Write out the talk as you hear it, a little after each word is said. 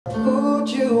put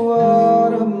you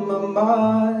out of my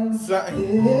mind.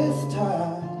 This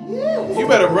time. You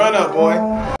better run up, boy.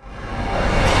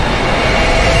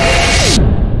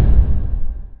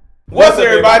 What's up,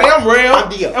 everybody? I'm RELL.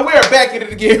 I'm Alia. And we are back at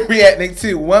it again, reacting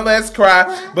to One Last Cry,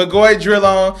 Bugoy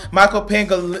Drilon, Michael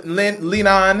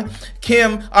Pangilinan,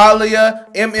 Kim, Alia,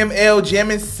 MML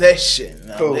jamming session.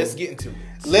 Now, Cool. let's get into it.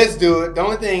 Let's do it. The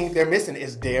only thing they're missing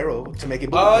is Daryl to make it.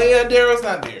 Oh yeah, Daryl's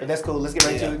not there. But that's cool. Let's get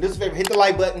right to it. Do us a favor. Hit the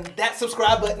like button, that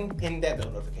subscribe button, and that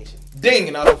bell notification. Ding,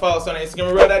 and also follow us on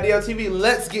Instagram, RELL.DLTV.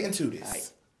 Let's get into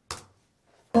this.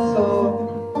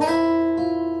 One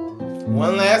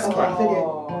Last Cry.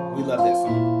 We love that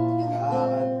song.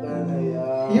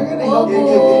 You're gonna help me.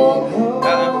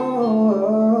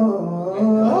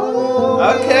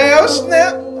 Okay, oh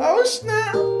snap. Oh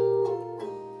snap.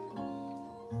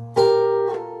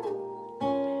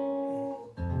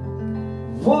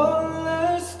 One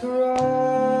last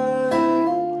cry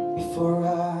before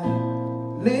I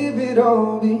leave it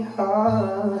all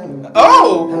behind.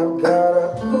 Oh! I've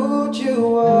gotta put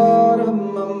you out of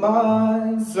my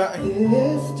mind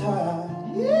this time.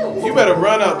 You better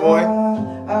run up, boy.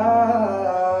 I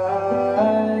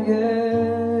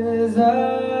guess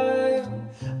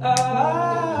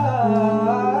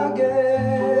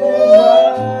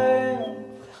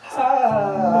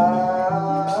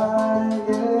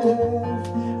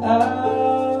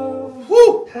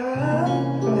Woo!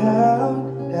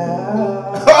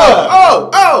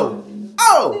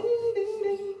 Oh!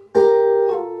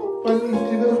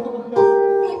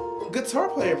 Guitar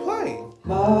player playing.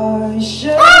 My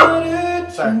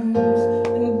shattered dreams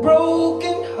and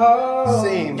broken heart.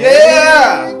 Scene.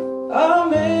 Yeah!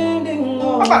 I'm ending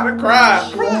on I'm about to cry.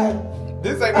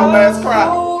 This ain't no last cry.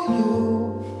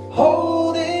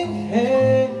 Holding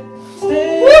hands,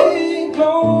 staying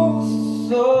close to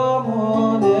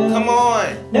someone else. Come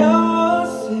on. Now I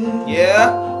sit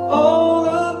Yeah? all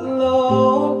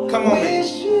alone. Come on, man.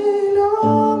 Wishing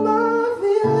all my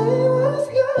feeling was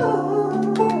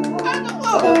gone.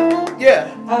 Yeah.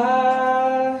 I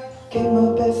gave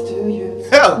my best to you.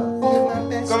 Hell.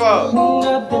 Come on.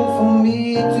 Nothing for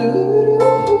me to do.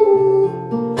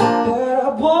 But I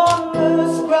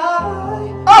wanna cry.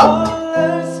 Oh.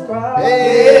 Wanna cry.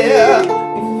 Yeah.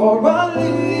 Before I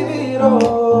leave it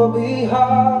all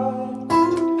behind.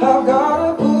 I've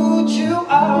gotta put you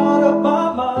out of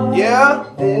my mind. Yeah.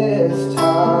 This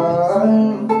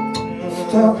time.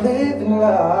 Stop living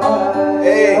life.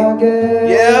 Hey. I guess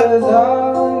Yeah. I'm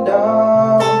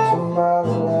down to my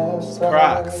last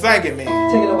Cry. Sing it, man.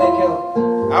 Take it away, Kelly.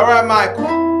 All right, Michael.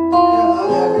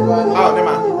 Everybody. Oh, never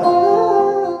mind.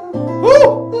 Woo!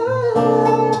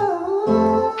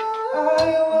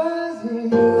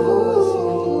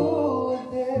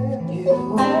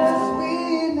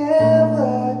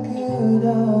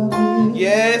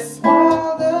 Yes.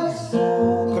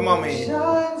 Come on, man.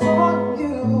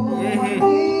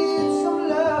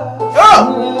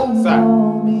 Oh! Sorry.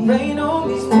 Rain on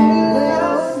me, still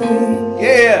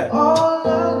Yeah. all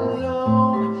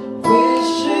alone,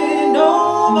 wishing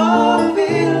all my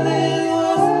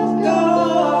feelings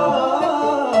gone.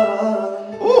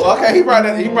 Ooh, okay, he brought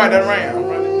that around. I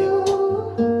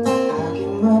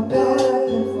give my best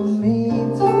for me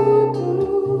to do.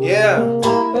 Yeah.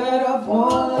 But I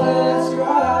one last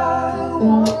cry,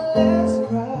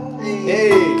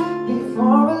 Hey.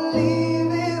 before I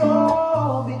leave it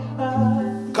all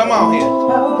behind. Come on here.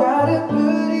 I've gotta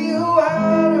put you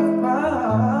out of my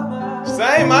mind.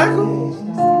 Sing, Michael.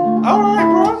 All right,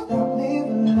 bro. Stop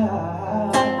living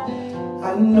life. I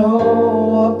know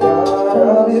I've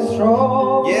gotta be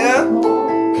strong. Yeah.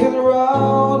 'Cause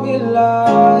around me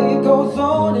life goes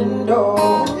on and on.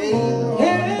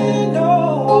 And on.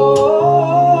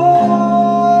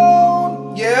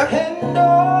 Yeah. And on.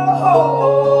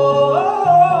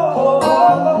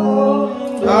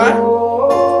 All right.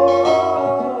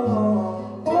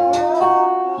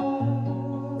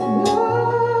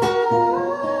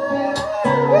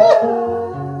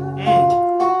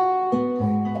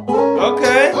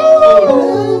 Okay.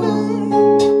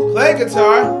 Play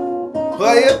guitar.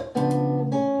 Play it.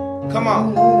 Come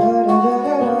on.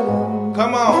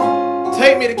 Come on.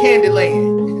 Take me to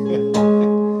Candyland.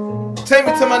 Take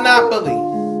me to Monopoly.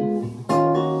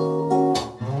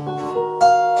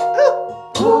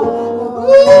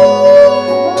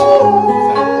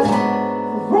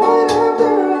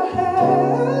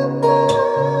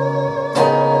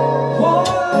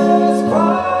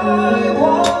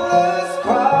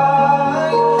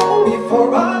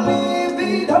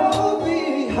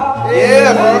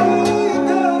 Yeah, bro.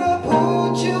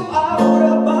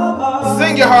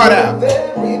 Sing your heart out.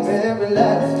 Very, very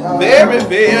last time.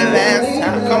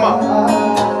 Come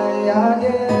on.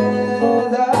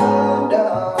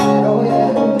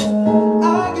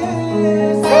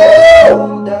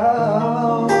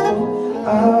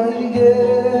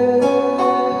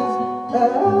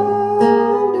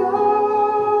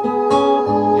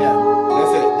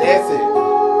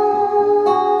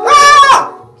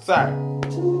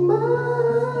 Start.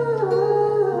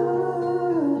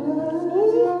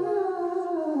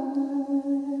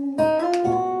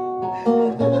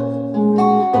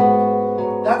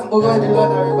 That's Bugoy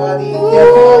Drilon, everybody.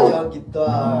 Careful on your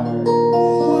guitar.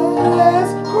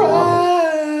 Let's cry.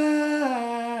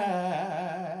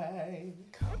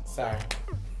 Sorry.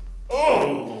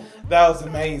 That was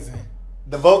amazing.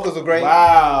 The vocals were great.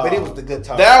 Wow. But it was the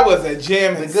guitar. That was a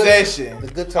jamming session. The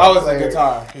guitar. Oh, it was the player,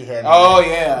 guitar. He had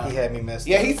me yeah. He had me messed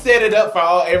Yeah, up. he set it up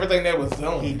for everything that was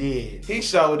doing. He did. He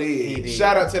sure did. He did.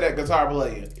 Shout out to that guitar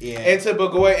player. Yeah. And to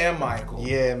Bugoy and Michael.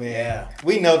 Yeah, man. Yeah.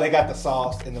 We know they got the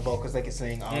sauce in the vocals. They can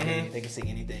sing all day. They can sing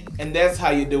anything. And that's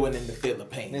how you do it in the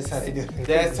Philippines. That's how they do it.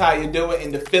 That's how you do it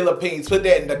in the Philippines. Put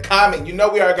that in the comment. You know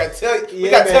we already got to tell you. We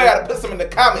Yeah, got to tell you man. how to put some in the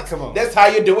comments. Come on. That's how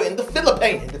you do it in the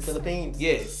Philippines. In the Philippines.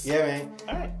 Yes. Yeah, man.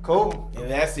 All right. Cool.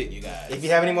 And that's it, you guys. If you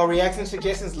have any more reaction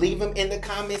suggestions, leave them in the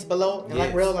comments below. And like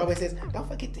Yes. RELL always says, don't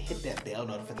forget to hit that bell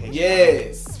notification.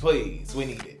 Yes, please. We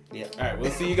need it. Yeah. All right. We'll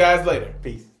see you guys later.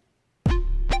 Peace.